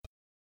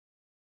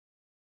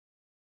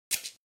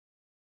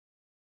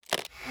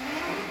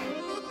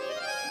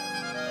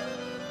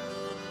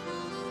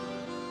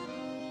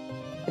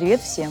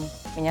Привет всем!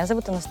 Меня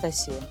зовут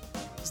Анастасия.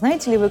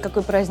 Знаете ли вы,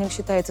 какой праздник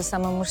считается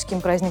самым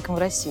мужским праздником в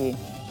России?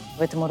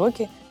 В этом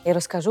уроке я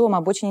расскажу вам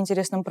об очень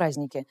интересном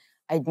празднике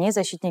 – о Дне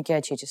защитника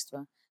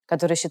Отечества,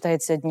 который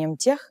считается днем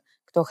тех,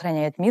 кто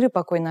охраняет мир и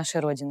покой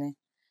нашей Родины,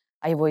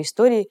 о его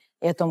истории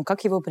и о том,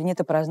 как его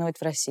принято праздновать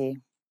в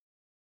России.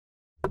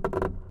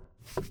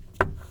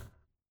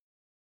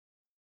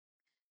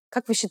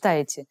 Как вы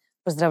считаете,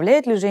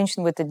 поздравляют ли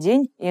женщин в этот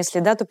день, и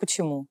если да, то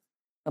почему?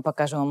 Мы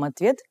покажем вам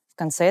ответ в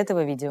конце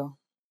этого видео.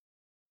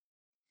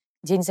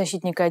 День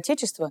защитника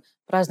Отечества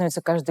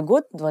празднуется каждый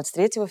год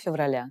 23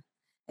 февраля.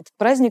 Этот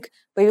праздник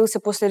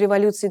появился после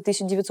революции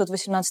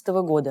 1918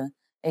 года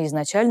и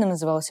изначально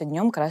назывался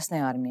Днем Красной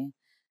Армии.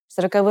 В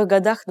 40-х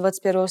годах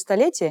 21-го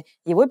столетия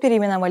его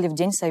переименовали в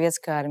День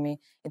Советской Армии,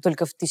 и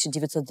только в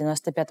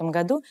 1995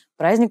 году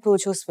праздник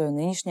получил свое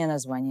нынешнее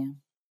название.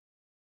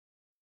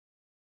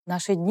 В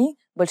наши дни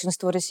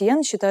большинство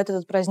россиян считают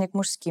этот праздник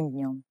мужским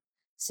днем.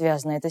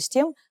 Связано это с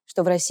тем,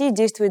 что в России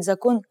действует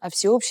закон о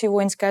всеобщей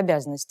воинской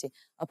обязанности,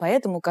 а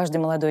поэтому каждый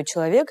молодой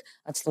человек,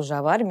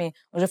 отслужив в армии,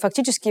 уже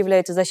фактически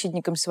является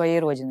защитником своей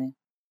родины.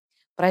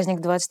 Праздник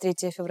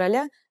 23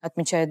 февраля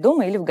отмечают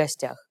дома или в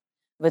гостях.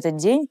 В этот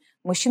день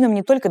мужчинам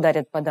не только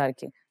дарят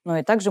подарки, но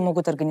и также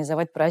могут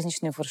организовать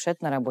праздничный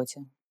фуршет на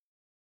работе.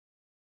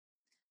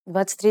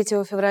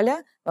 23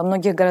 февраля во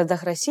многих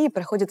городах России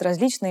проходят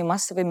различные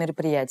массовые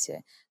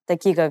мероприятия,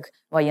 такие как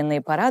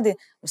военные парады,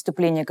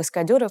 выступления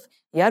каскадеров,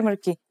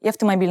 ярмарки и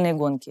автомобильные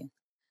гонки.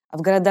 А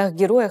в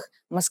городах-героях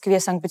Москве,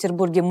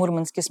 Санкт-Петербурге,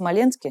 Мурманске,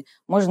 Смоленске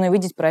можно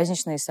увидеть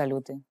праздничные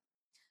салюты.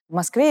 В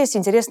Москве есть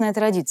интересная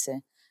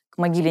традиция. К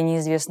могиле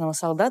неизвестного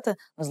солдата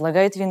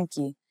возлагают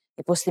венки,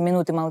 и после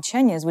минуты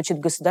молчания звучит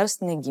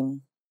государственный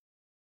гимн.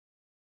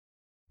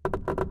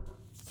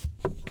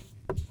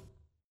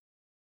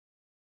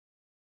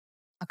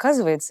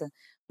 Оказывается,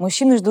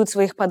 мужчины ждут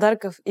своих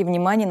подарков и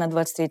внимания на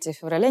 23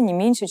 февраля не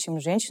меньше, чем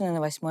женщины на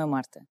 8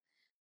 марта.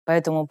 По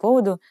этому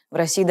поводу в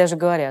России даже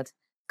говорят: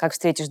 как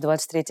встретишь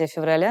 23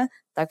 февраля,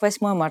 так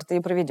 8 марта и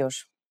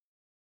проведешь.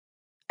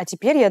 А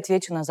теперь я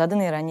отвечу на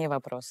заданный ранее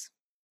вопрос.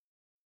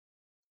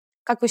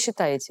 Как вы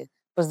считаете,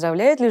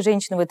 поздравляют ли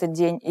женщины в этот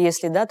день, и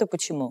если да, то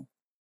почему?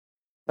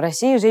 В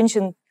России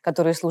женщин,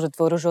 которые служат в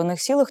вооруженных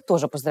силах,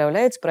 тоже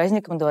поздравляют с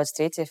праздником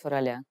 23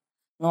 февраля.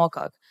 Ну а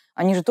как?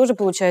 Они же тоже,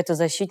 получаются,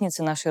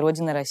 защитницы нашей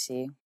Родины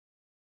России.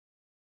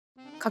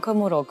 Как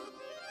вам урок?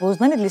 Вы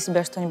узнали для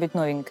себя что-нибудь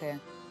новенькое?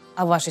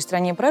 А в вашей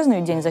стране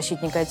празднуют День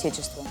защитника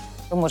Отечества?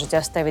 Вы можете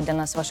оставить для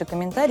нас ваши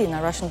комментарии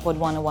на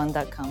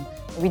russianpod101.com.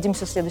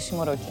 Увидимся в следующем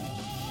уроке.